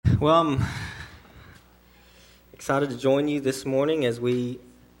Well, I'm excited to join you this morning as we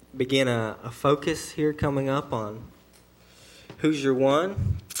begin a focus here coming up on Who's Your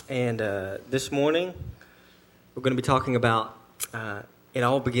One. And this morning, we're going to be talking about it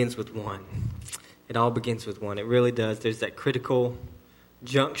all begins with one. It all begins with one. It really does. There's that critical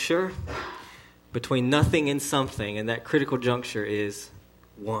juncture between nothing and something, and that critical juncture is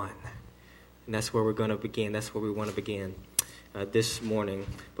one. And that's where we're going to begin. That's where we want to begin this morning.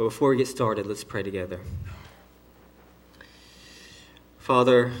 But before we get started, let's pray together.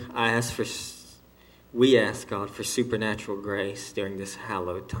 Father, we ask, God, for supernatural grace during this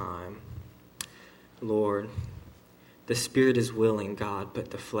hallowed time. Lord, the spirit is willing, God,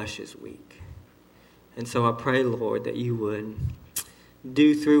 but the flesh is weak. And so I pray, Lord, that you would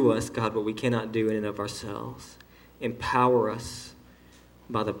do through us, God, what we cannot do in and of ourselves. Empower us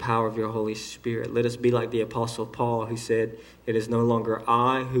by the power of your Holy Spirit. Let us be like the Apostle Paul, who said, "It is no longer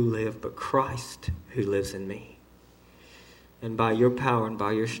I who live, but Christ who lives in me." And by your power and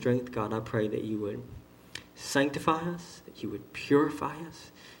by your strength, God, I pray that you would sanctify us, that you would purify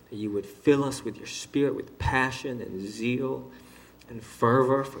us, that you would fill us with your Spirit, with passion and zeal and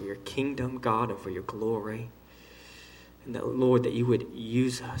fervor for your kingdom, God, and for your glory. And that, Lord, that you would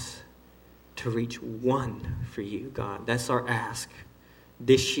use us to reach one for you, God. That's our ask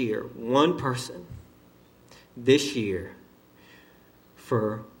this year. One person this year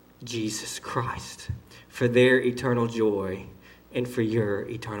for Jesus Christ, for their eternal joy and for your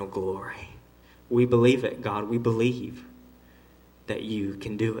eternal glory. We believe it, God. We believe that you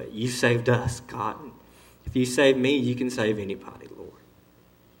can do it. You saved us, God. If you save me, you can save anybody, Lord.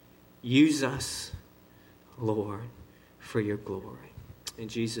 Use us, Lord, for your glory. In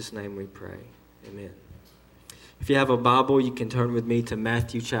Jesus' name we pray. Amen. If you have a Bible, you can turn with me to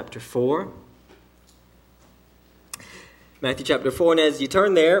Matthew chapter 4. Matthew chapter 4, and as you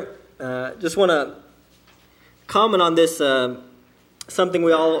turn there, just want to comment on this, something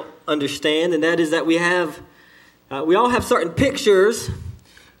we all understand, and that is that we all have certain pictures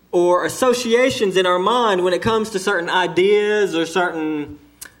or associations in our mind when it comes to certain ideas or certain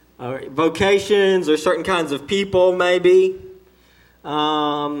vocations or certain kinds of people, maybe.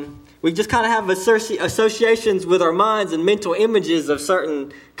 We just kind of have associations with our minds and mental images of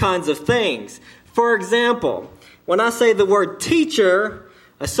certain kinds of things. For example, when I say the word teacher,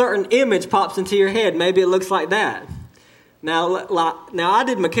 a certain image pops into your head. Maybe it looks like that. Now I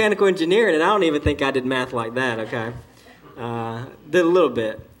did mechanical engineering, and I don't even think I did math like that, okay? Did a little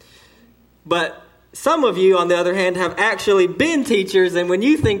bit. But some of you, on the other hand, have actually been teachers, and when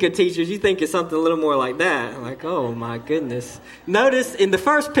you think of teachers, you think of something a little more like that. Like, oh my goodness. Notice in the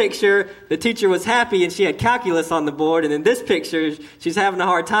first picture, the teacher was happy and she had calculus on the board, and in this picture, she's having a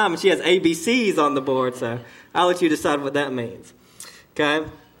hard time and she has ABCs on the board, so I'll let you decide what that means. Okay?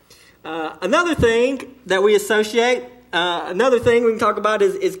 Another thing that we associate, another thing we can talk about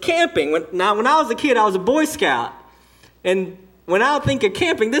is camping. When I was a kid, I was a Boy Scout, and when I think of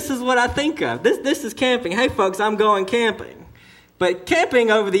camping, this is what I think of. This is camping. Hey, folks, I'm going camping. But camping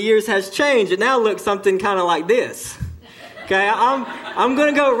over the years has changed. It now looks something kind of like this. Okay, I'm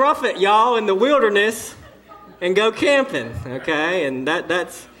going to go rough it, y'all, in the wilderness and go camping. Okay, and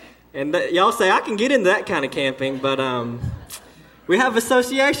y'all say I can get into that kind of camping, but we have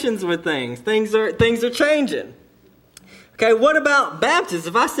associations with things. Things are changing. Okay, what about Baptist?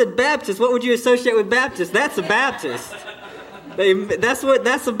 If I said Baptist, what would you associate with Baptist? That's a Baptist. That's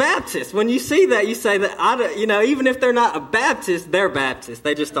a Baptist. When you see that, you say that, even if they're not a Baptist, they're Baptist.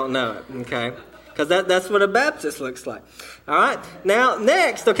 They just don't know it, okay? Because that's what a Baptist looks like. All right? Now,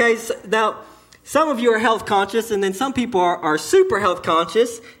 next, okay, now, some of you are health conscious, and then some people are super health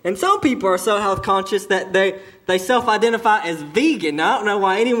conscious, and some people are so health conscious that they self-identify as vegan. Now, I don't know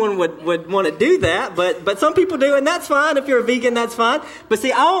why anyone would want to do that, but some people do, and that's fine. If you're a vegan, that's fine. But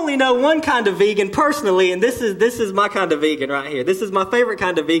see, I only know one kind of vegan personally, and this is my kind of vegan right here. This is my favorite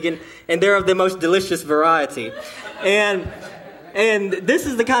kind of vegan, and they're of the most delicious variety. And this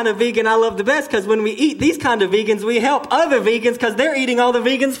is the kind of vegan I love the best, because when we eat these kind of vegans, we help other vegans because they're eating all the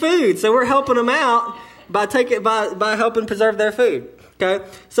vegans' food. So we're helping them out by helping preserve their food. Okay?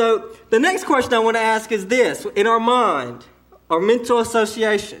 So the next question I want to ask is this. In our mind, our mental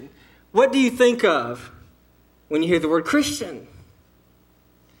association, what do you think of when you hear the word Christian?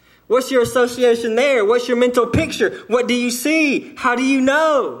 What's your association there? What's your mental picture? What do you see? How do you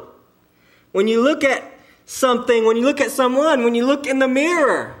know? When you look at something, when you look at someone, when you look in the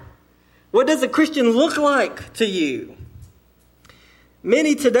mirror, what does a Christian look like to you?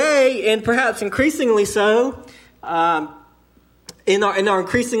 Many today, and perhaps increasingly so, in our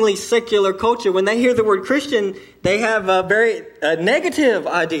increasingly secular culture, when they hear the word Christian, they have very negative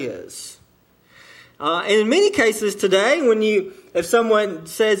ideas. And in many cases today, if someone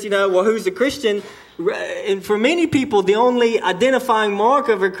says, well, who's a Christian? And for many people, the only identifying mark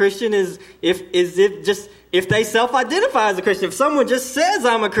of a Christian is if they self-identify as a Christian. If someone just says,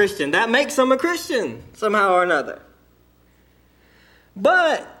 I'm a Christian, that makes them a Christian somehow or another.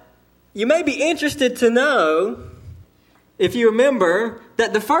 But you may be interested to know, if you remember,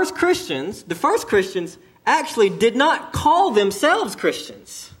 that the first Christians actually did not call themselves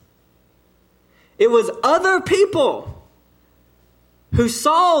Christians. It was other people who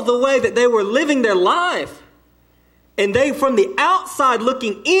saw the way that they were living their life, and they, from the outside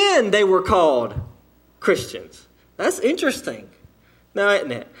looking in, they were called Christians. That's interesting. Now,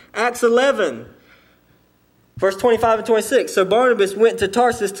 isn't it? Acts 11, verse 25 and 26. So Barnabas went to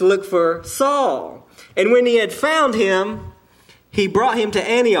Tarsus to look for Saul. And when he had found him, he brought him to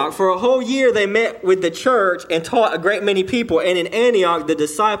Antioch. For a whole year they met with the church and taught a great many people. And in Antioch the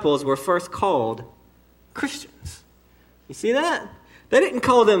disciples were first called Christians. You see that? They didn't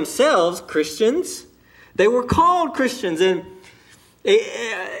call themselves Christians. They were called Christians. And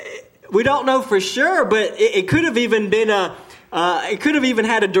we don't know for sure, but it could have even been it could have even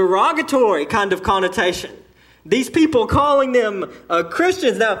had a derogatory kind of connotation. These people calling them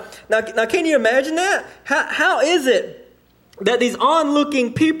Christians. Now, can you imagine that? How is it that these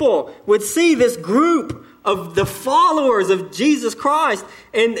onlooking people would see this group of the followers of Jesus Christ,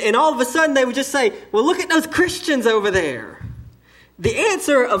 and all of a sudden they would just say, well, look at those Christians over there? The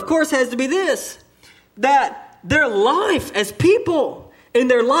answer, of course, has to be this, that their life as people, in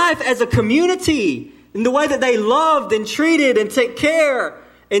their life as a community, in the way that they loved and treated and took care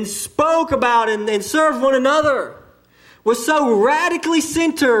and spoke about and served one another, was so radically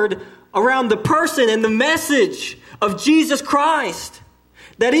centered around the person and the message of Jesus Christ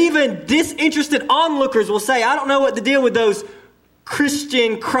that even disinterested onlookers will say, I don't know what the deal with those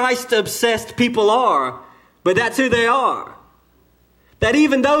Christian, Christ-obsessed people are, but that's who they are. That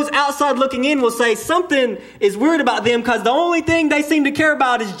even those outside looking in will say something is weird about them because the only thing they seem to care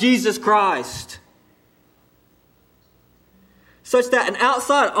about is Jesus Christ. Such that an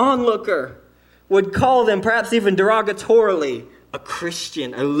outside onlooker would call them, perhaps even derogatorily, a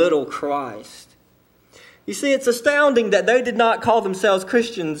Christian, a little Christ. You see, it's astounding that they did not call themselves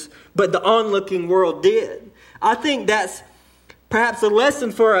Christians, but the onlooking world did. I think that's perhaps a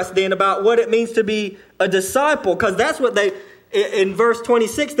lesson for us then about what it means to be a disciple, because that's what in verse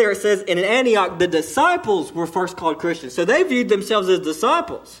 26 there it says, in Antioch, the disciples were first called Christians. So they viewed themselves as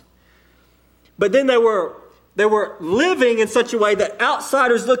disciples. But then they were living in such a way that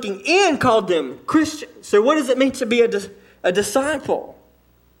outsiders looking in called them Christians. So what does it mean to be a disciple?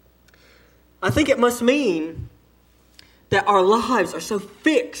 I think it must mean that our lives are so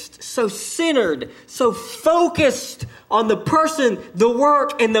fixed, so centered, so focused on the person, the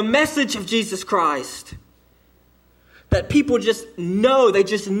work, and the message of Jesus Christ, that people just know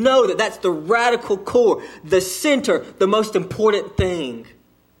that that's the radical core, the center, the most important thing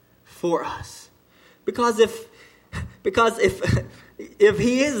for us. Because if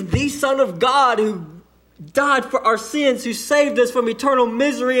he is the Son of God who died for our sins, who saved us from eternal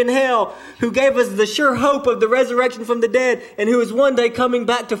misery in hell, who gave us the sure hope of the resurrection from the dead, and who is one day coming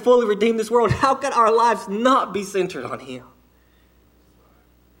back to fully redeem this world, how could our lives not be centered on him?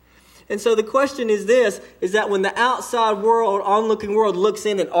 And so the question is this, is that when the outside world, onlooking world looks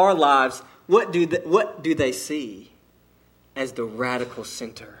in at our lives, what do they see as the radical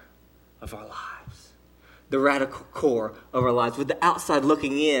center of our lives? The radical core of our lives? Would the outside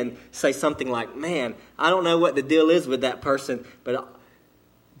looking in say something like, man, I don't know what the deal is with that person, but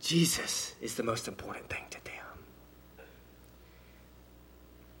Jesus is the most important thing to them.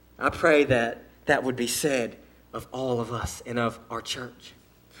 I pray that would be said of all of us and of our church.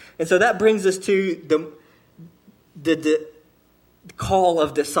 And so that brings us to the call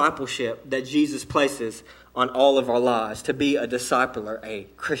of discipleship that Jesus places on all of our lives, to be a discipler, a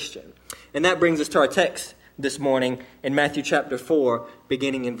Christian. And that brings us to our text this morning in Matthew chapter 4,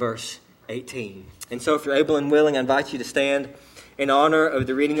 beginning in verse 18. And so if you're able and willing, I invite you to stand in honor of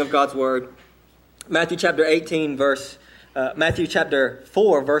the reading of God's word. Matthew chapter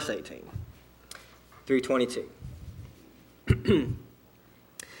 4, verse 18 through 22.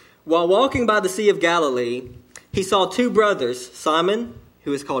 While walking by the Sea of Galilee, he saw two brothers, Simon,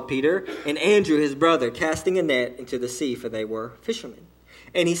 who is called Peter, and Andrew, his brother, casting a net into the sea, for they were fishermen.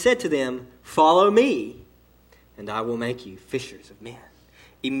 And he said to them, "Follow me, and I will make you fishers of men."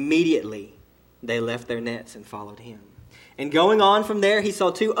 Immediately they left their nets and followed him. And going on from there, he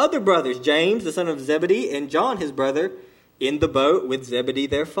saw two other brothers, James, the son of Zebedee, and John, his brother, in the boat with Zebedee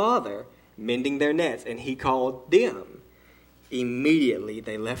their father, mending their nets, and he called them. Immediately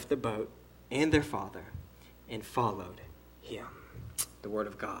they left the boat and their father and followed him. The word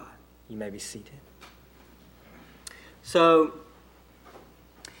of God. You may be seated. So,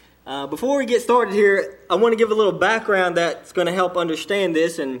 before we get started here, I want to give a little background that's going to help understand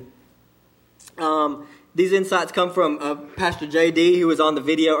this. And these insights come from Pastor J.D., who was on the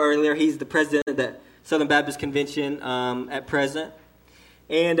video earlier. He's the president of the Southern Baptist Convention at present.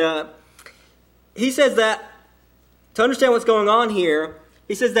 And he says that, to understand what's going on here,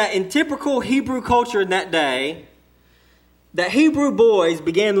 he says that in typical Hebrew culture in that day, that Hebrew boys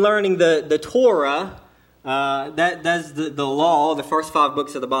began learning the Torah, that's the law, the first 5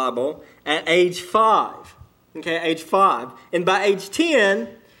 books of the Bible, at age 5. Okay, age 5. And by age 10,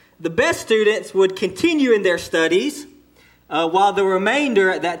 the best students would continue in their studies, while the remainder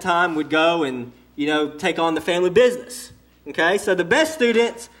at that time would go and, take on the family business. Okay, so the best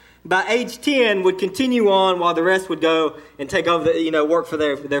students by age 10 would continue on while the rest would go and take over, work for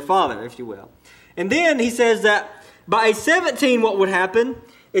their father, if you will. And then he says that by age 17, what would happen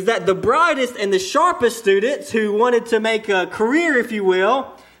is that the brightest and the sharpest students who wanted to make a career, if you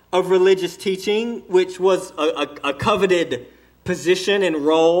will, of religious teaching, which was a coveted position and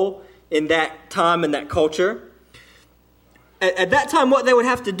role in that time and that culture. At that time, what they would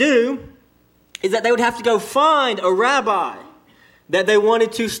have to do is that they would have to go find a rabbi that they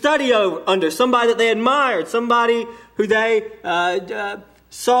wanted to study under, somebody that they admired, somebody who they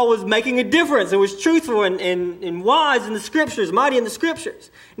saw was making a difference and was truthful and wise in the Scriptures, mighty in the Scriptures.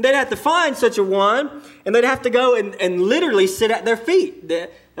 And they'd have to find such a one, and they'd have to go and literally sit at their feet.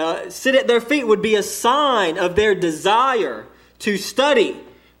 Sit at their feet would be a sign of their desire to study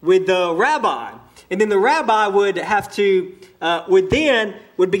with the rabbi. And then the rabbi would have to, would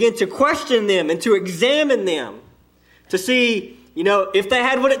begin to question them and to examine them to see, if they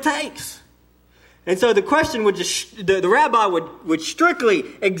had what it takes. And so the question would the rabbi would strictly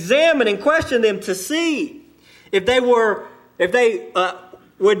examine and question them to see if they would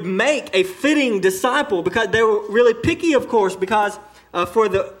make a fitting disciple, because they were really picky, of course, because for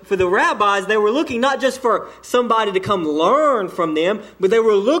the rabbis, they were looking not just for somebody to come learn from them, but they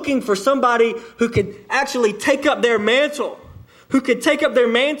were looking for somebody who could actually take up their mantle,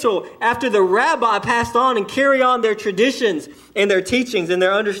 after the rabbi passed on and carry on their traditions and their teachings and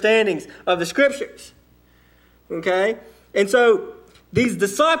their understandings of the Scriptures. Okay? And so these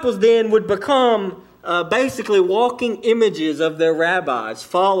disciples then would become basically walking images of their rabbis,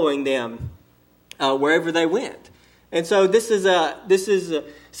 following them wherever they went. And so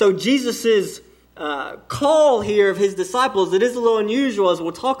so Jesus's call here of his disciples, it is a little unusual, as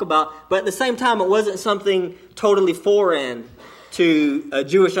we'll talk about, but at the same time, it wasn't something totally foreign to a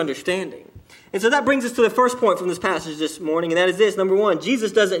Jewish understanding. And so that brings us to the first point from this passage this morning, and that is this. Number one,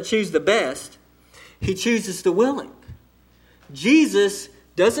 Jesus doesn't choose the best. He chooses the willing. Jesus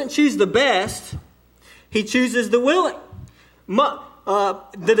doesn't choose the best. He chooses the willing.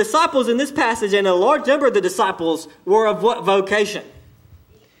 The disciples in this passage, and a large number of the disciples, were of what vocation?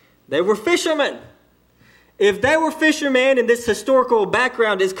 They were fishermen. If they were fishermen and this historical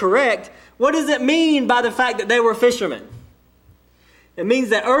background is correct, what does it mean by the fact that they were fishermen? It means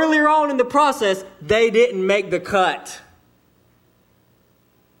that earlier on in the process, they didn't make the cut.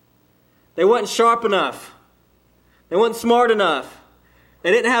 They weren't sharp enough. They weren't smart enough.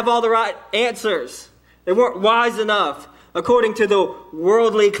 They didn't have all the right answers. They weren't wise enough according to the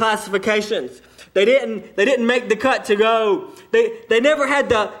worldly classifications. They didn't make the cut to go. It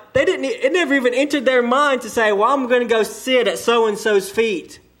never even entered their mind to say, well, I'm going to go sit at so-and-so's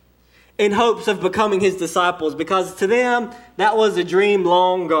feet in hopes of becoming his disciples, because to them, that was a dream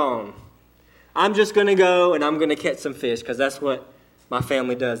long gone. I'm just going to go and I'm going to catch some fish because that's what my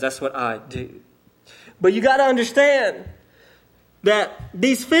family does. That's what I do. But you got to understand that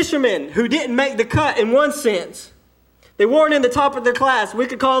these fishermen who didn't make the cut in one sense, they weren't in the top of their class. We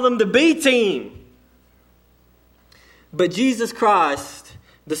could call them the B team. But Jesus Christ,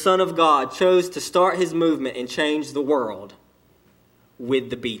 the Son of God, chose to start his movement and change the world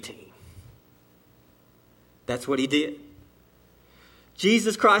with the B team. That's what he did.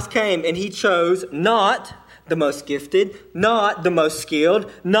 Jesus Christ came and he chose not the most gifted, not the most skilled,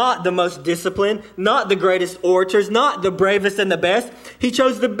 not the most disciplined, not the greatest orators, not the bravest and the best. He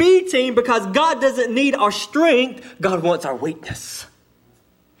chose the B team because God doesn't need our strength. God wants our weakness.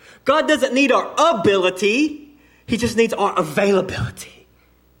 God doesn't need our ability. He just needs our availability.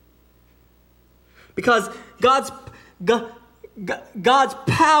 Because God's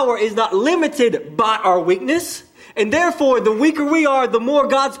power is not limited by our weakness. And therefore, the weaker we are, the more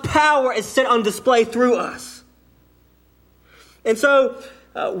God's power is set on display through us. And so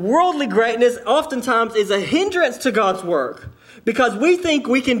worldly greatness oftentimes is a hindrance to God's work because we think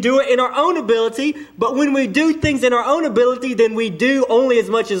we can do it in our own ability, but when we do things in our own ability, then we do only as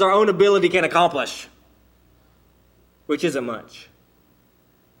much as our own ability can accomplish, which isn't much.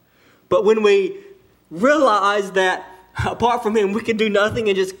 But when we realize that apart from Him, we can do nothing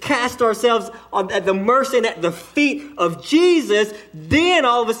and just cast ourselves at the mercy and at the feet of Jesus, then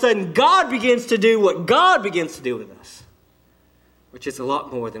all of a sudden God begins to do what God begins to do with us, which is a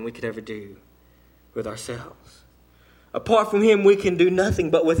lot more than we could ever do with ourselves. Apart from Him, we can do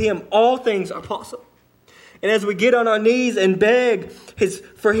nothing, but with Him, all things are possible. And as we get on our knees and beg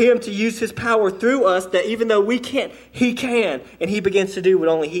for Him to use His power through us, that even though we can't, He can, and He begins to do what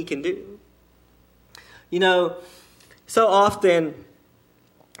only He can do. You know, so often,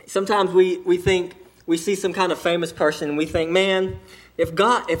 sometimes we think, we see some kind of famous person and we think, man, if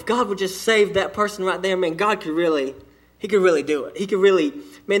God would just save that person right there, man, God could really, He could really do it. He could really,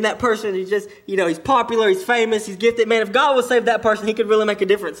 man, that person, he just, he's popular, he's famous, he's gifted. Man, if God would save that person, He could really make a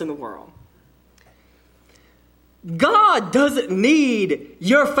difference in the world. God doesn't need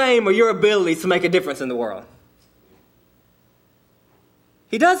your fame or your abilities to make a difference in the world.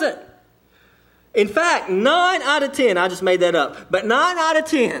 He doesn't. In fact, 9 out of 10, I just made that up, but 9 out of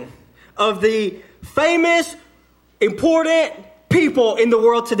 10 of the famous, important people in the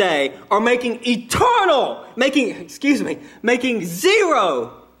world today are making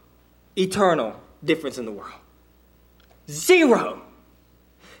zero eternal difference in the world. Zero.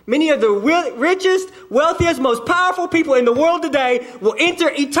 Many of the richest, wealthiest, most powerful people in the world today will enter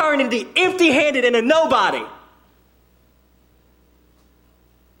eternity empty-handed and a nobody.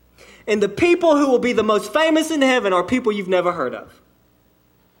 And the people who will be the most famous in heaven are people you've never heard of.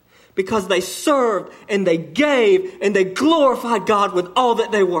 Because they served and they gave and they glorified God with all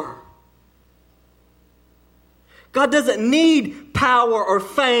that they were. God doesn't need power or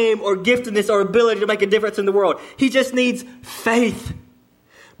fame or giftedness or ability to make a difference in the world. He just needs faith.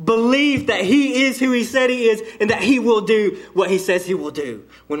 Believe that He is who He said He is and that He will do what He says He will do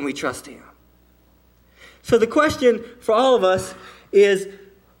when we trust Him. So the question for all of us is,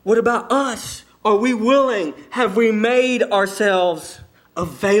 what about us? Are we willing? Have we made ourselves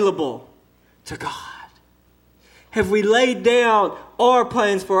available to God? Have we laid down our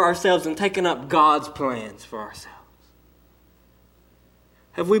plans for ourselves and taken up God's plans for ourselves?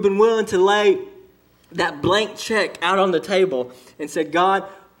 Have we been willing to lay that blank check out on the table and said, God,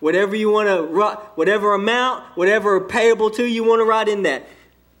 whatever you want to, whatever amount, whatever payable to you want to write in that,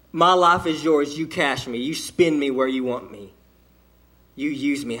 my life is yours. You cash me. You spend me where you want me. You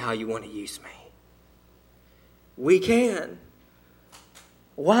use me how you want to use me. We can.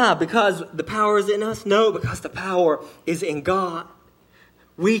 Why? Because the power is in us? No, because the power is in God.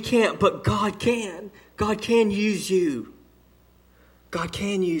 We can't, but God can. God can use you. God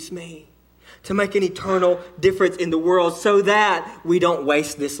can use me to make an eternal difference in the world so that we don't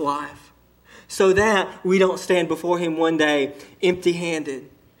waste this life. So that we don't stand before Him one day empty-handed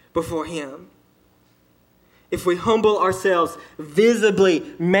before Him. If we humble ourselves visibly,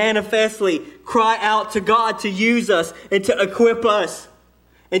 manifestly, cry out to God to use us and to equip us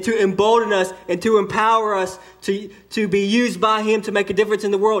and to embolden us and to empower us to be used by Him to make a difference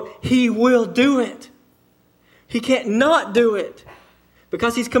in the world, He will do it. He can't not do it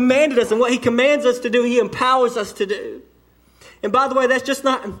because He's commanded us, and what He commands us to do, He empowers us to do. And by the way, that's just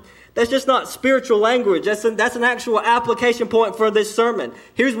not spiritual language. That's an actual application point for this sermon.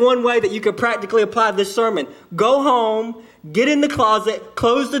 Here's one way that you could practically apply this sermon. Go home, get in the closet,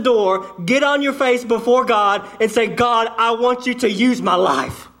 close the door, get on your face before God and say, God, I want you to use my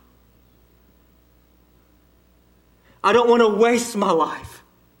life. I don't want to waste my life.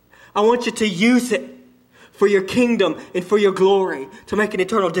 I want you to use it for your kingdom and for your glory to make an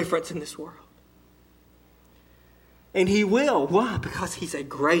eternal difference in this world. And He will. Why? Because He's a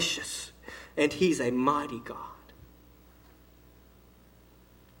gracious and He's a mighty God.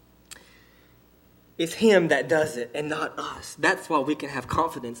 It's Him that does it and not us. That's why we can have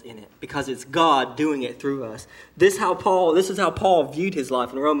confidence in it, because it's God doing it through us. This is how Paul viewed his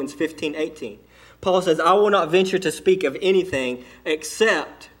life in Romans 15:18. Paul says, I will not venture to speak of anything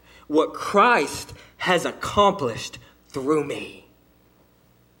except what Christ has accomplished through me,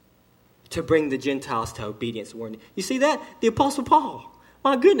 to bring the Gentiles to obedience. You see that? The Apostle Paul.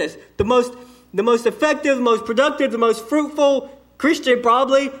 My goodness. The most effective, the most productive, the most fruitful Christian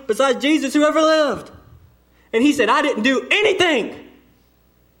probably, besides Jesus, who ever lived. And he said, I didn't do anything.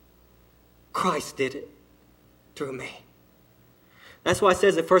 Christ did it through me. That's why it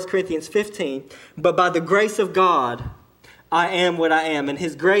says in 1 Corinthians 15, but by the grace of God, I am what I am. And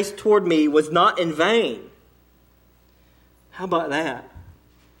His grace toward me was not in vain. How about that?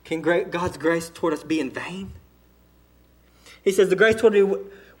 Can God's grace toward us be in vain? He says, the grace toward me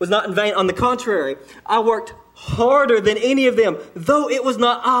was not in vain. On the contrary, I worked harder than any of them, though it was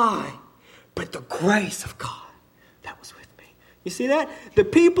not I, but the grace of God that was with me. You see that? The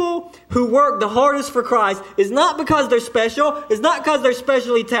people who work the hardest for Christ is not because they're special. It's not because they're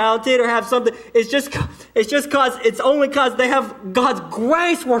specially talented or have something. It's only because they have God's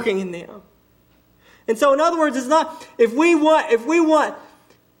grace working in them. And so, in other words, it's not if we want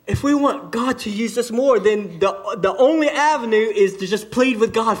God to use us more, then the only avenue is to just plead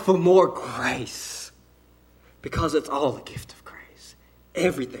with God for more grace. Because it's all a gift of grace.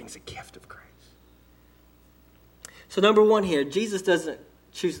 Everything's a gift of grace. So number one here, Jesus doesn't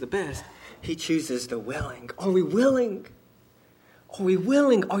choose the best. He chooses the willing. Are we willing? Are we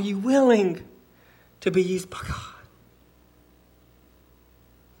willing? Are you willing to be used by God?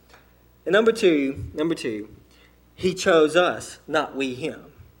 And number two, he chose us, not we him.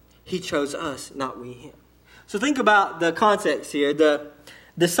 He chose us, not we him. So think about the context here. The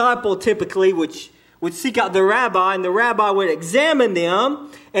disciple typically would seek out the rabbi, and the rabbi would examine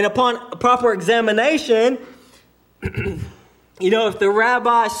them. And upon a proper examination, if the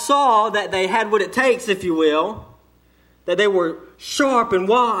rabbi saw that they had what it takes, if you will, that they were sharp and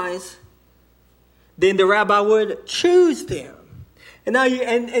wise, then the rabbi would choose them.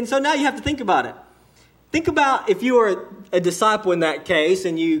 And so now you have to think about it. Think about if you were a disciple in that case,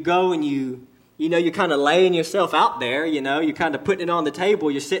 and you go and you're kind of laying yourself out there, you're kind of putting it on the table,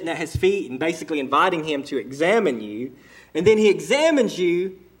 you're sitting at his feet and basically inviting him to examine you. And then he examines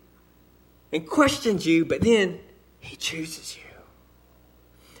you and questions you, but then he chooses you.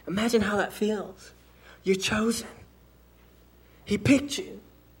 Imagine how that feels. You're chosen. He picked you.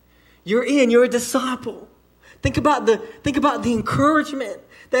 You're a disciple. Think about the encouragement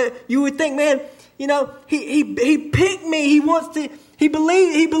that you would think, man, he picked me. He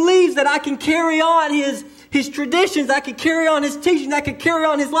believes that I can carry on his traditions. I can carry on his teaching. I can carry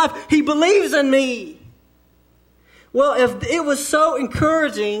on his life. He believes in me. Well, if it was so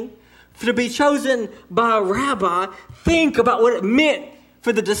encouraging to be chosen by a rabbi, think about what it meant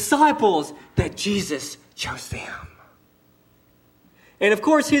for the disciples that Jesus chose them. And of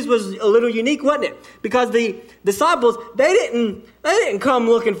course, his was a little unique, wasn't it? Because the disciples, they didn't come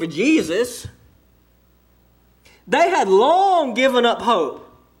looking for Jesus. They had long given up hope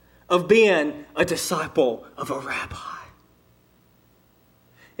of being a disciple of a rabbi.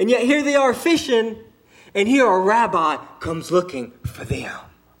 And yet here they are fishing, and here a rabbi comes looking for them.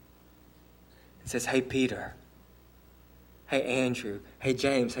 It says, hey, Peter, hey, Andrew, hey,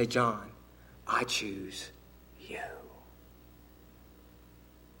 James, hey, John, I choose you.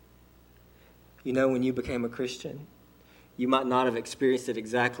 When you became a Christian, you might not have experienced it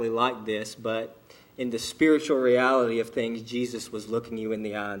exactly like this, but in the spiritual reality of things, Jesus was looking you in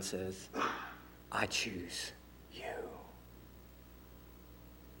the eye and says, I choose you.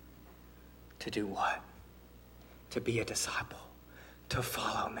 To do what? To be a disciple. To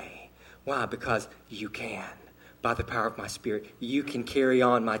follow me. Why? Because you can. By the power of my Spirit, you can carry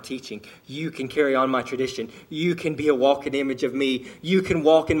on my teaching. You can carry on my tradition. You can be a walking image of me. You can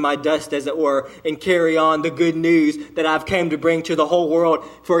walk in my dust, as it were, and carry on the good news that I've came to bring to the whole world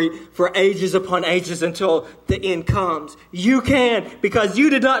for ages upon ages until the end comes. You can, because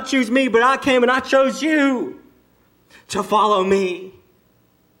you did not choose me, but I came and I chose you to follow me,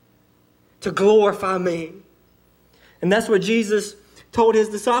 to glorify me. And that's what Jesus told his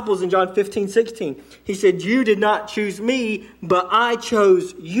disciples in John 15:16. He said, you did not choose me, but I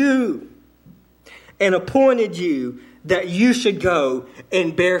chose you and appointed you that you should go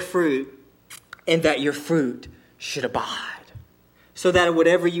and bear fruit, and that your fruit should abide, so that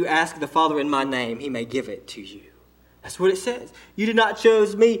whatever you ask the Father in my name, he may give it to you. That's what it says. You did not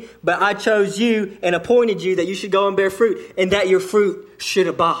choose me, but I chose you and appointed you that you should go and bear fruit, and that your fruit should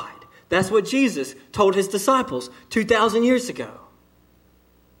abide. That's what Jesus told his disciples 2,000 years ago.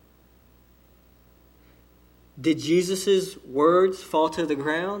 Did Jesus' words fall to the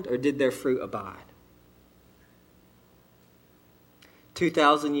ground, or did their fruit abide?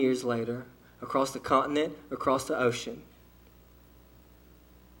 2,000 years later, across the continent, across the ocean,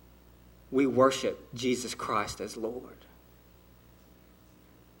 we worship Jesus Christ as Lord.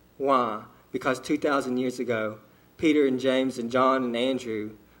 Why? Because 2,000 years ago, Peter and James and John and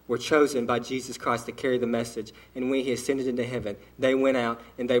Andrew were chosen by Jesus Christ to carry the message. And when he ascended into heaven, they went out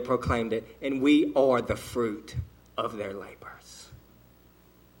and they proclaimed it. And we are the fruit of their labors.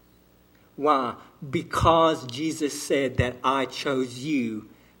 Why? Because Jesus said that I chose you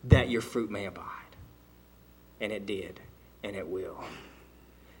that your fruit may abide. And it did. And it will.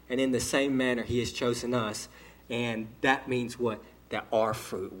 And in the same manner, he has chosen us. And that means what? That our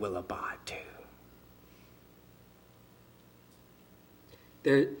fruit will abide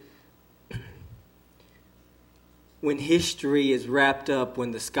too. When history is wrapped up,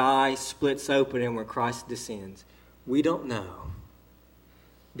 when the sky splits open and when Christ descends, we don't know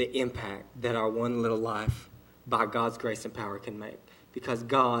the impact that our one little life by God's grace and power can make, because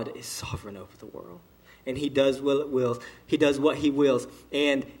God is sovereign over the world. And he does He does what he wills.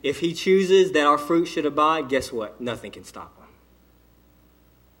 And if he chooses that our fruit should abide, guess what? Nothing can stop him.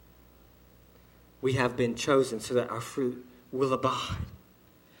 We have been chosen so that our fruit will abide.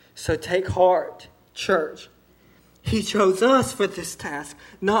 So take heart, church. He chose us for this task,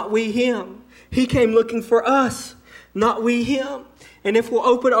 not we him. He came looking for us, not we him. And if we'll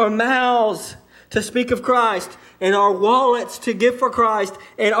open our mouths to speak of Christ, and our wallets to give for Christ,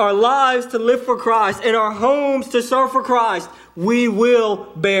 and our lives to live for Christ, and our homes to serve for Christ, we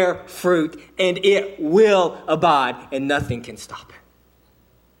will bear fruit, and it will abide, and nothing can stop it.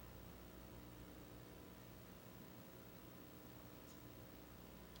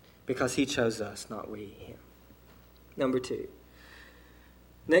 Because he chose us, not we him. Number 2.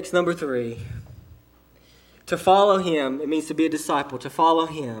 Next, number 3. To follow him, it means to be a disciple. To follow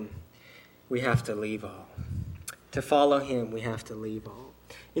him, we have to leave all. To follow him, we have to leave all.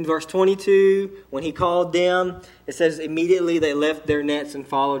 In verse 22, when he called them, it says immediately they left their nets and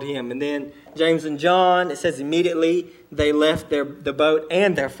followed him. And then James and John, it says immediately they left the boat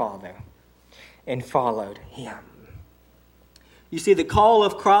and their father and followed him. You see, the call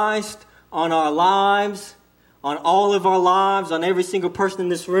of Christ on our lives, on all of our lives, on every single person in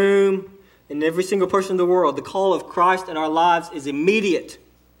this room, and every single person in the world, the call of Christ in our lives is immediate.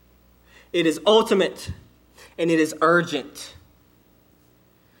 It is ultimate. And it is urgent.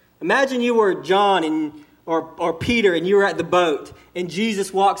 Imagine you were John or Peter and you were at the boat and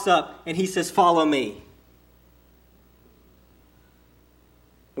Jesus walks up and he says, "Follow me."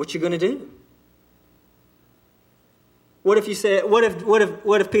 What you going to do? What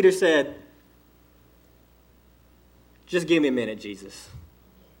if Peter said, "Just give me a minute, Jesus.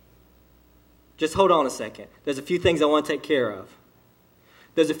 Just hold on a second. There's a few things I want to take care of.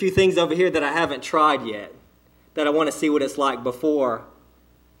 There's a few things over here that I haven't tried yet, that I want to see what it's like before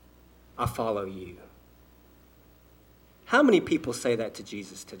I follow you." How many people say that to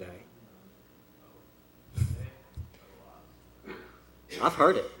Jesus today? I've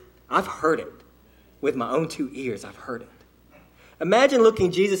heard it. I've heard it. With my own 2 ears, I've heard it. Imagine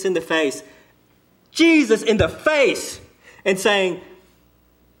looking Jesus in the face, and saying,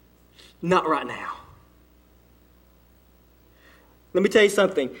 "Not right now." Let me tell you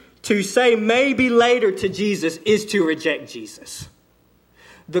something. To say maybe later to Jesus is to reject Jesus.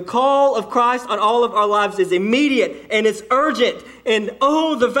 The call of Christ on all of our lives is immediate and it's urgent. And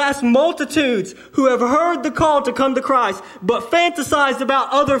oh, the vast multitudes who have heard the call to come to Christ, but fantasized about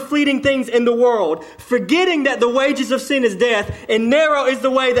other fleeting things in the world, forgetting that the wages of sin is death and narrow is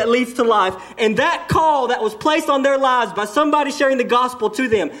the way that leads to life. And that call that was placed on their lives by somebody sharing the gospel to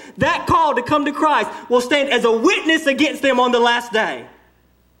them, that call to come to Christ will stand as a witness against them on the last day.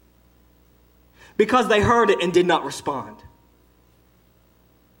 Because they heard it and did not respond.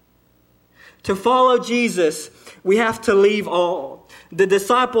 To follow Jesus, we have to leave all. The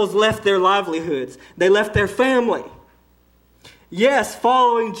disciples left their livelihoods. They left their family. Yes,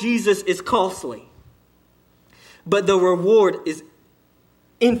 following Jesus is costly. But the reward is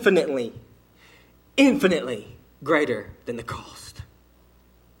infinitely greater than the cost.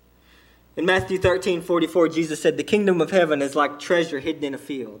 In Matthew 13:44, Jesus said, "The kingdom of heaven is like treasure hidden in a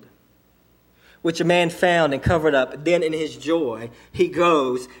field, which a man found and covered up. Then in his joy, he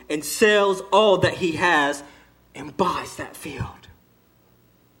goes and sells all that he has and buys that field."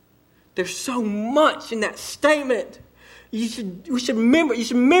 There's so much in that statement. You should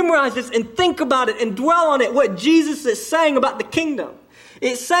memorize this and think about it and dwell on it, what Jesus is saying about the kingdom.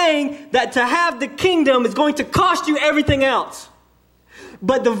 It's saying that to have the kingdom is going to cost you everything else.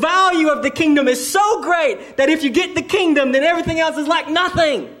 But the value of the kingdom is so great that if you get the kingdom, then everything else is like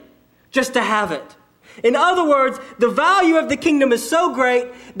nothing. Just to have it. In other words, the value of the kingdom is so great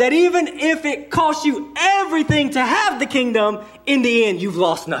that even if it costs you everything to have the kingdom, in the end, you've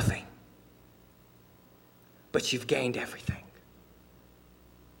lost nothing. But you've gained everything.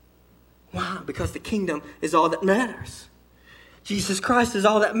 Why? Because the kingdom is all that matters. Jesus Christ is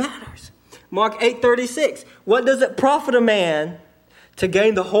all that matters. Mark 8:36. What does it profit a man to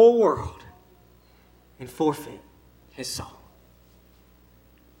gain the whole world and forfeit his soul?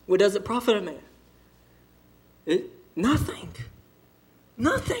 What does it profit a man? Nothing.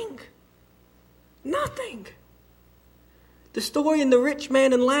 The story in the rich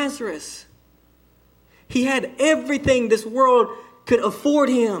man and Lazarus. He had everything this world could afford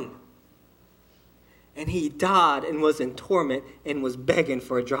him. And he died and was in torment and was begging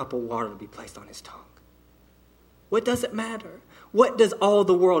for a drop of water to be placed on his tongue. What does it matter? What does all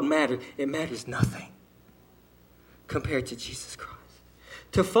the world matter? It matters nothing compared to Jesus Christ.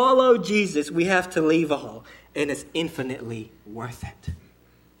 To follow Jesus, we have to leave all, and it's infinitely worth it.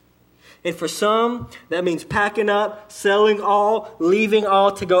 And for some, that means packing up, selling all, leaving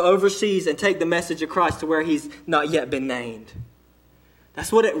all to go overseas and take the message of Christ to where he's not yet been named.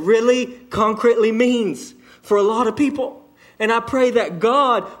 That's what it really concretely means for a lot of people. And I pray that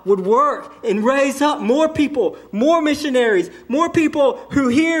God would work and raise up more people, more missionaries, more people who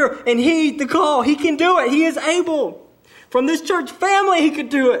hear and heed the call. He can do it. He is able. From this church family, he could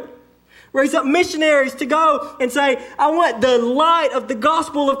do it. Raise up missionaries to go and say, I want the light of the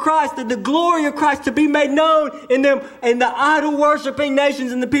gospel of Christ and the glory of Christ to be made known in them and the idol worshiping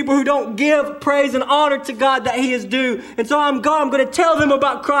nations and the people who don't give praise and honor to God that he is due. And so I'm going to tell them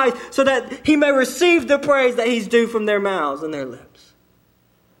about Christ so that he may receive the praise that he's due from their mouths and their lips.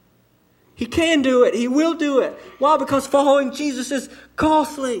 He can do it. He will do it. Why? Because following Jesus is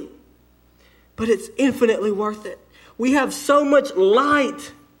costly, but it's infinitely worth it. We have so much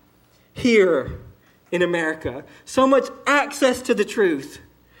light here in America, so much access to the truth.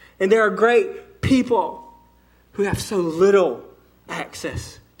 And there are great people who have so little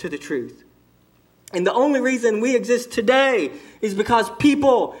access to the truth. And the only reason we exist today is because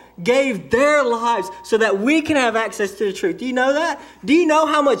people gave their lives so that we can have access to the truth. Do you know that? Do you know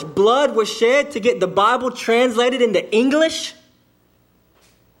how much blood was shed to get the Bible translated into English?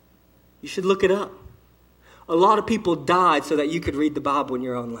 You should look it up. A lot of people died so that you could read the Bible in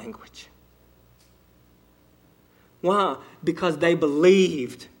your own language. Why? Because they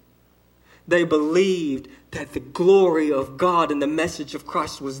believed. They believed that the glory of God and the message of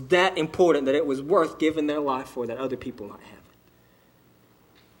Christ was that important that it was worth giving their life for, that other people might have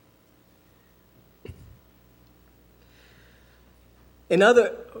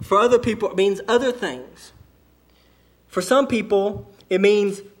it. For other people, it means other things. For some people, it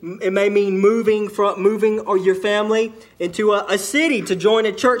may mean moving or your family into a city to join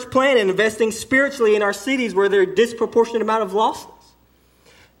a church plant and investing spiritually in our cities where there are a disproportionate amount of lostness.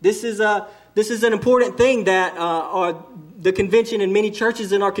 This is an important thing that the convention and many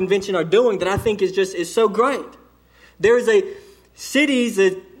churches in our convention are doing that I think is so great. There is cities.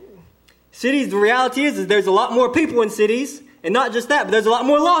 The reality is there's a lot more people in cities, and not just that, but there's a lot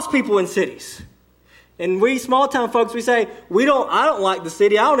more lost people in cities. And we small town folks, we say, I don't like the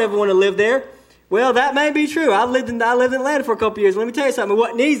city. I don't ever want to live there. Well, that may be true. I lived in Atlanta for a couple of years. Let me tell you something. It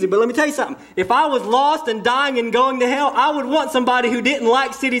wasn't easy, but let me tell you something. If I was lost and dying and going to hell, I would want somebody who didn't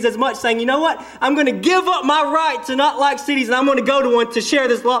like cities as much saying, you know what? I'm going to give up my right to not like cities, and I'm going to go to one to share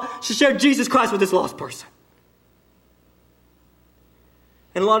Jesus Christ with this lost person.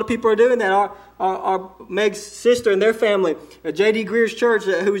 And a lot of people are doing that. Our Meg's sister and their family, J.D. Greer's church,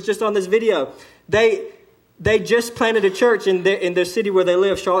 who was just on this video, they just planted a church in their city where they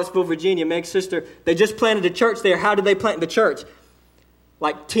live, Charlottesville, Virginia. Meg's sister, they just planted a church there. How did they plant the church?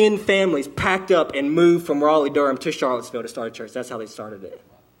 Like 10 families packed up and moved from Raleigh-Durham to Charlottesville to start a church. That's how they started it.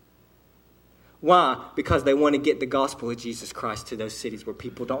 Why? Because they want to get the gospel of Jesus Christ to those cities where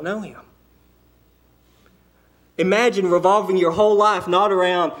people don't know him. Imagine revolving your whole life not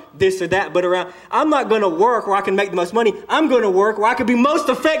around this or that, but around, I'm not going to work where I can make the most money. I'm going to work where I can be most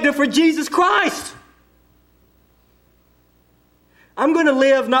effective for Jesus Christ. I'm going to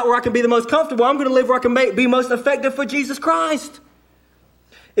live not where I can be the most comfortable. I'm going to live where I can be most effective for Jesus Christ.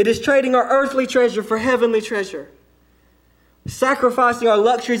 It is trading our earthly treasure for heavenly treasure. Sacrificing our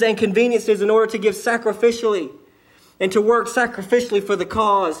luxuries and conveniences in order to give sacrificially and to work sacrificially for the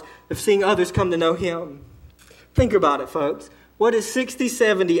cause of seeing others come to know him. Think about it, folks. What is 60,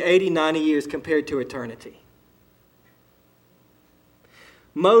 70, 80, 90 years compared to eternity?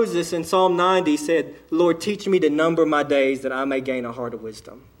 Moses in Psalm 90 said, Lord, teach me to number my days that I may gain a heart of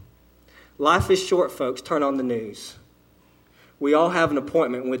wisdom. Life is short, folks. Turn on the news. We all have an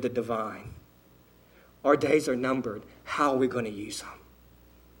appointment with the divine. Our days are numbered. How are we going to use them?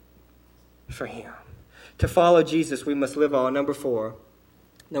 For him. To follow Jesus, we must live all. Number four,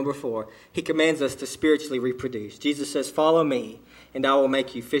 he commands us to spiritually reproduce. Jesus says, follow me, and I will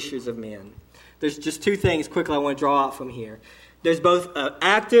make you fishers of men. There's just two things quickly I want to draw out from here. There's both an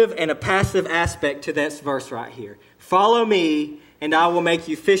active and a passive aspect to this verse right here. Follow me, and I will make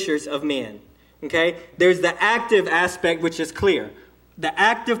you fishers of men. Okay? There's the active aspect, which is clear. The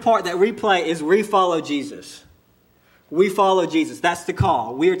active part that we play is we follow Jesus. We follow Jesus. That's the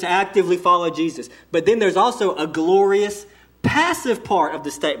call. We are to actively follow Jesus. But then there's also a glorious passive part of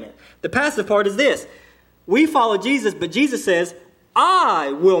the statement. The passive part is this. We follow Jesus, but Jesus says,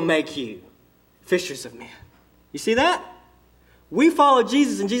 I will make you fishers of men. You see that? We follow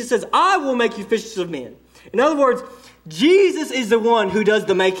Jesus, and Jesus says, I will make you fishers of men. In other words, Jesus is the one who does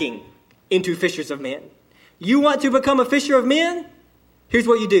the making into fishers of men. You want to become a fisher of men? Here's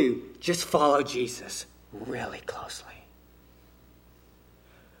what you do. Just follow Jesus really closely.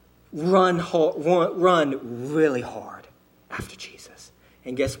 Run really hard after Jesus.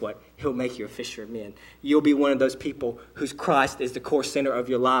 And guess what? He'll make you a fisher of men. You'll be one of those people whose Christ is the core center of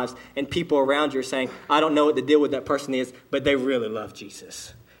your lives. And people around you are saying, I don't know what the deal with that person is, but they really love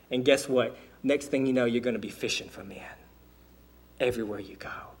Jesus. And guess what? Next thing you know, you're going to be fishing for men. Everywhere you go.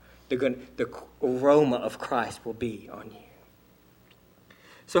 The aroma of Christ will be on you.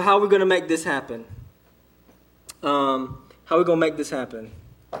 So how are we going to make this happen? How are we going to make this happen?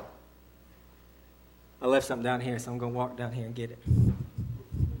 I left something down here, so I'm going to walk down here and get it.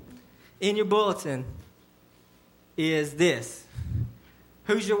 In your bulletin is this.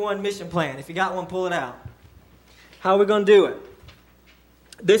 Who's your one mission plan? If you got one, pull it out. How are we going to do it?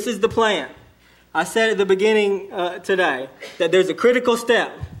 This is the plan. I said at the beginning today that there's a critical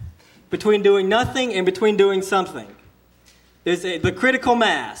step between doing nothing and between doing something. There's the critical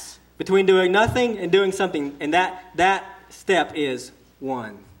mass between doing nothing and doing something, and that step is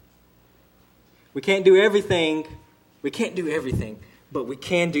one. We can't do everything. We can't do everything, but we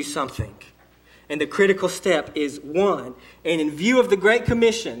can do something. And the critical step is one. And in view of the Great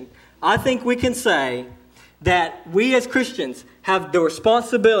Commission, I think we can say that we as Christians have the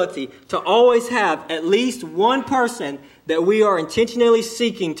responsibility to always have at least one person that we are intentionally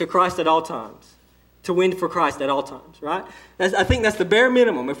seeking to Christ at all times, to win for Christ at all times, right? I think that's the bare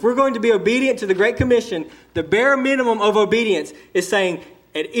minimum. If we're going to be obedient to the Great Commission, the bare minimum of obedience is saying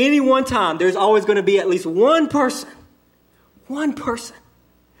at any one time, there's always going to be at least one person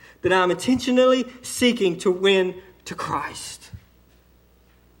that I'm intentionally seeking to win to Christ.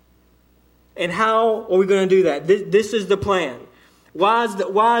 And how are we going to do that? This is the plan. Why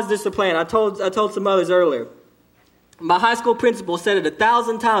is this the plan? I told some others earlier. My high school principal said it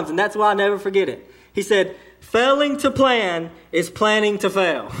 1,000 times, and that's why I never forget it. He said, failing to plan is planning to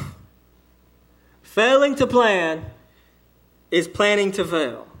fail. Failing to plan is planning to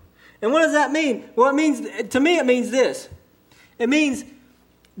fail. And what does that mean? Well, to me, it means this. It means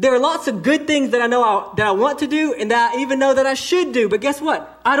there are lots of good things that I know that I want to do and that I even know that I should do. But guess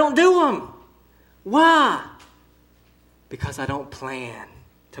what? I don't do them. Why? Because I don't plan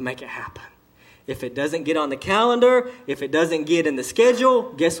to make it happen. If it doesn't get on the calendar, if it doesn't get in the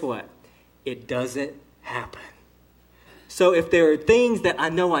schedule, guess what? It doesn't happen. So if there are things that I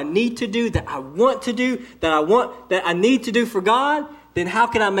know I need to do, that I want to do, that I need to do for God, then how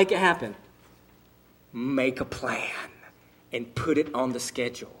can I make it happen? Make a plan and put it on the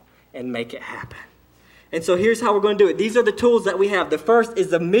schedule and make it happen. And so here's how we're going to do it. These are the tools that we have. The first is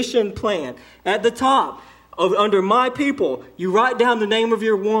the mission plan. At the top, under My People, you write down the name of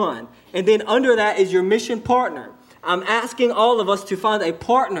your one. And then under that is your mission partner. I'm asking all of us to find a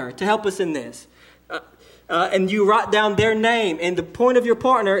partner to help us in this. And you write down their name. And the point of your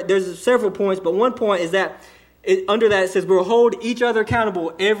partner, there's several points, but one point is that under that it says we'll hold each other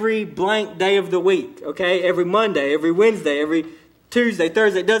accountable every blank day of the week. Okay? Every Monday, every Wednesday, every Tuesday,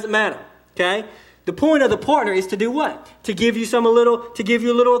 Thursday, it doesn't matter. Okay? The point of the partner is to do what? To give you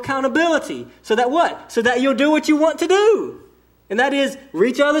a little accountability. So that what? So that you'll do what you want to do. And that is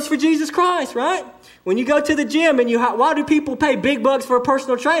reach others for Jesus Christ, right? When you go to the gym and why do people pay big bucks for a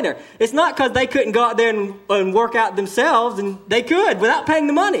personal trainer? It's not because they couldn't go out there and work out themselves, and they could without paying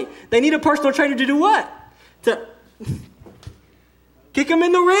the money. They need a personal trainer to do what? To kick them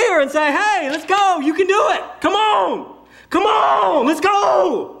in the rear and say, hey, let's go. You can do it. Come on, let's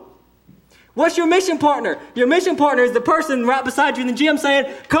go. What's your mission partner? Your mission partner is the person right beside you in the gym saying,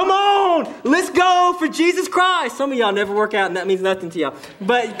 come on, let's go for Jesus Christ. Some of y'all never work out and that means nothing to y'all.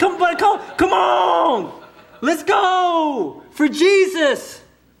 But come on, let's go for Jesus.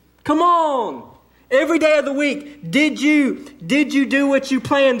 Come on. Every day of the week, did you do what you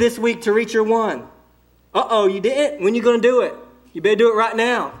planned this week to reach your one? You didn't? When you going to do it? You better do it right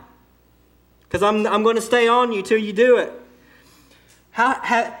now. Because I'm going to stay on you till you do it.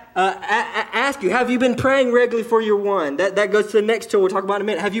 Ask you, have you been praying regularly for your one? That goes to the next tool we'll talk about in a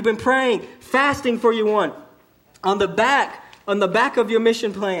minute. Have you been praying, fasting for your one? On the back of your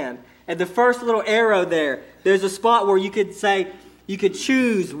mission plan, at the first little arrow there's a spot where you could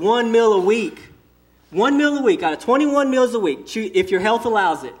choose 1 meal a week. 1 meal a week out of 21 meals a week. If your health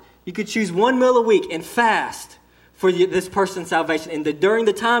allows it, you could choose 1 meal a week and fast for this person's salvation. And during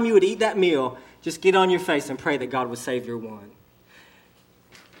the time you would eat that meal, just get on your face and pray that God would save your one.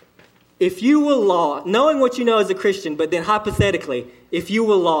 if you were lost, knowing what you know as a Christian, but then hypothetically, if you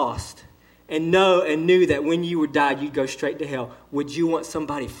were lost and knew that when you would die, you'd go straight to hell, would you want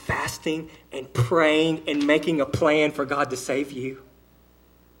somebody fasting and praying and making a plan for God to save you?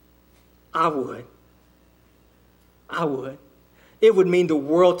 I would. I would. It would mean the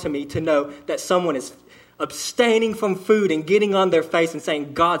world to me to know that someone is abstaining from food and getting on their face and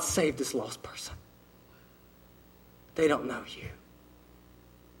saying, God, save this lost person. They don't know you.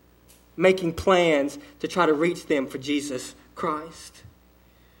 Making plans to try to reach them for Jesus Christ.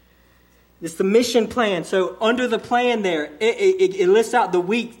 It's the mission plan. So under the plan there, it lists out the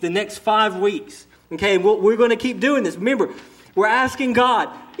weeks, the next 5 weeks. Okay, we're going to keep doing this. Remember, we're asking God,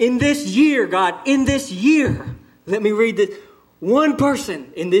 in this year, God, in this year, let me read this. One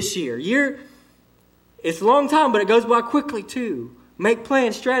person in this year, it's a long time, but it goes by quickly too. Make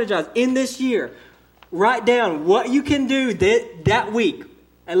plans, strategize. In this year, write down what you can do that week.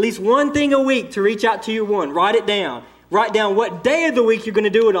 At least one thing a week to reach out to your one. Write it down. Write down what day of the week you're going to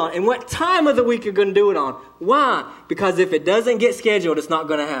do it on and what time of the week you're going to do it on. Why? Because if it doesn't get scheduled, it's not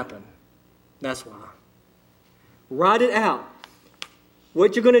going to happen. That's why. Write it out.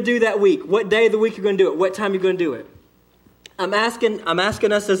 What you're going to do that week. What day of the week you're going to do it. What time you're going to do it. I'm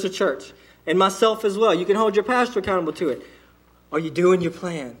asking us as a church and myself as well. You can hold your pastor accountable to it. Are you doing your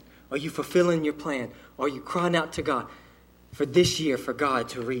plan? Are you fulfilling your plan? Are you crying out to God for this year for God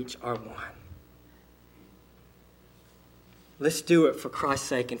to reach our one? Let's do it for Christ's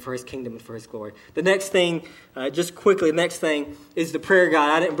sake and for His kingdom and for His glory. The next thing, just quickly, the next thing is the prayer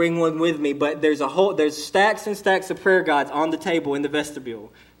guide. I didn't bring one with me, but there's stacks and stacks of prayer guides on the table in the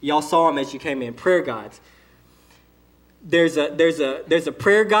vestibule. Y'all saw them as you came in. Prayer guides. There's a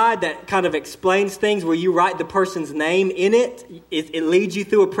prayer guide that kind of explains things where you write the person's name in it. It leads you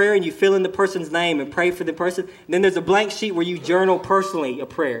through a prayer and you fill in the person's name and pray for the person. And then there's a blank sheet where you journal personally a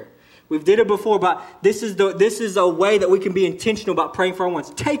prayer. We've did it before, but this is a way that we can be intentional about praying for our ones.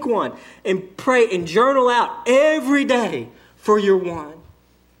 Take one and pray and journal out every day for your one.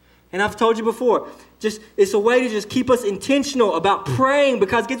 And I've told you before, it's a way to just keep us intentional about praying,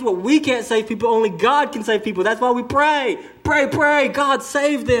 because guess what? We can't save people. Only God can save people. That's why we pray. Pray. God,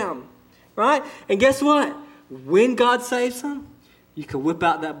 save them. Right? And guess what? When God saves them, you can whip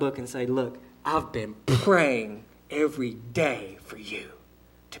out that book and say, look, I've been praying every day for you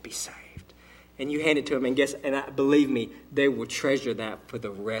to be saved. And you hand it to them, and believe me, they will treasure that for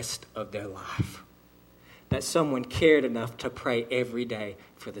the rest of their life. That someone cared enough to pray every day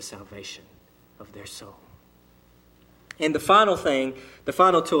for the salvation of their soul. And the final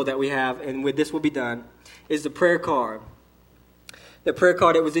tool that we have, and with this will be done, is the prayer card. The prayer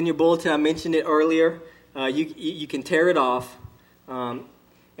card that was in your bulletin, I mentioned it earlier. You can tear it off and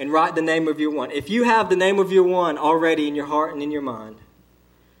write the name of your one. If you have the name of your one already in your heart and in your mind,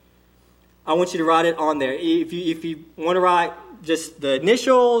 I want you to write it on there. If you want to write just the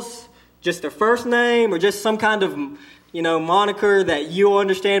initials, just their first name, or just some kind of moniker that you'll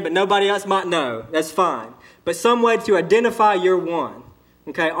understand but nobody else might know, that's fine. But some way to identify your one,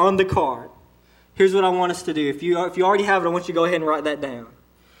 okay, on the card. Here's what I want us to do. If you already have it, I want you to go ahead and write that down.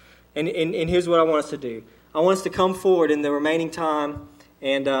 And here's what I want us to do. I want us to come forward in the remaining time,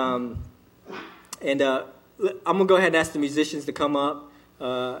 and I'm going to go ahead and ask the musicians to come up.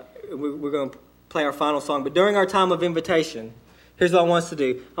 We're going to play our final song. But during our time of invitation, here's what I want us to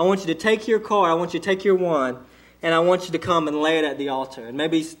do. I want you to take your card. I want you to take your one. And I want you to come and lay it at the altar. And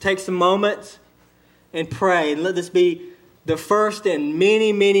maybe take some moments and pray. And let this be the first in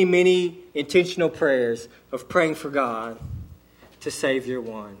many, many, many intentional prayers of praying for God to save your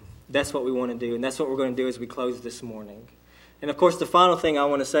one. That's what we want to do. And that's what we're going to do as we close this morning. And of course, the final thing I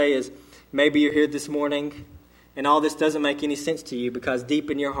want to say is maybe you're here this morning and all this doesn't make any sense to you because deep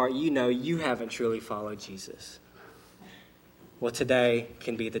in your heart, you know you haven't truly followed Jesus. Well, today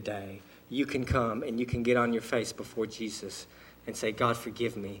can be the day. You can come and you can get on your face before Jesus and say, God,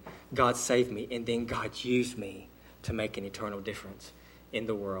 forgive me. God, save me. And then God, use me to make an eternal difference in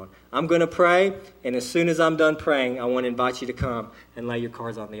the world. I'm going to pray. And as soon as I'm done praying, I want to invite you to come and lay your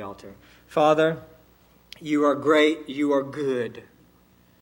cards on the altar. Father, you are great. You are good.